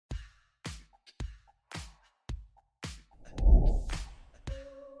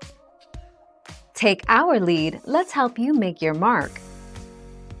Take our lead, let's help you make your mark.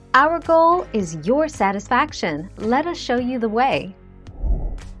 Our goal is your satisfaction. Let us show you the way.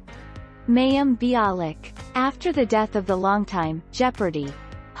 Mayim Bialik. After the death of the longtime Jeopardy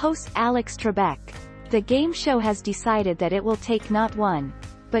host Alex Trebek, the game show has decided that it will take not one,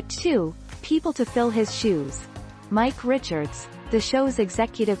 but two people to fill his shoes. Mike Richards, the show's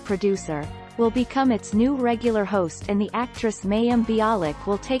executive producer, will become its new regular host, and the actress Mayim Bialik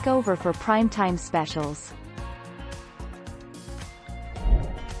will take over for primetime specials.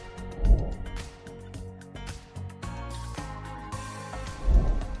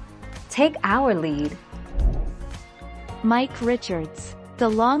 Take our lead. Mike Richards. The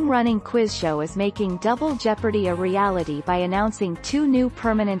long-running quiz show is making Double Jeopardy a reality by announcing two new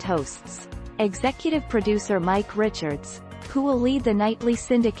permanent hosts. Executive producer Mike Richards, who will lead the nightly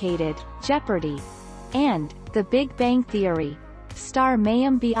syndicated Jeopardy! And The Big Bang Theory star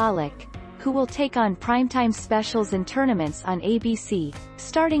Mayim Bialik, who will take on primetime specials and tournaments on ABC,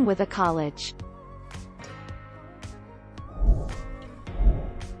 starting with a college.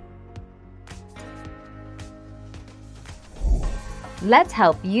 Let's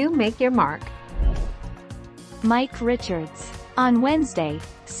help you make your mark. Mike Richards. On Wednesday,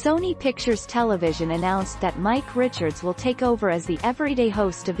 Sony Pictures Television announced that Mike Richards will take over as the everyday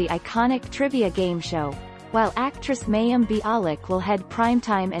host of the iconic trivia game show, while actress Mayim Bialik will head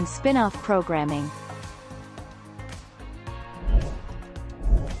primetime and spin-off programming.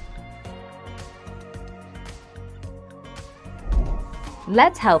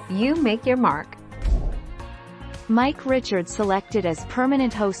 Let's help you make your mark. Mike Richards, selected as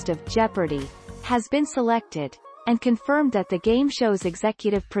permanent host of Jeopardy! Has been selected, and confirmed that the game show's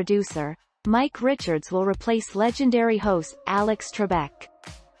executive producer, Mike Richards, will replace legendary host Alex Trebek.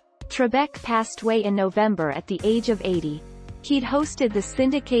 Trebek passed away in November at the age of 80. He'd hosted the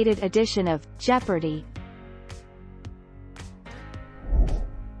syndicated edition of Jeopardy!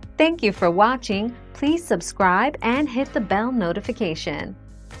 Thank you for watching. Please subscribe and hit the bell notification.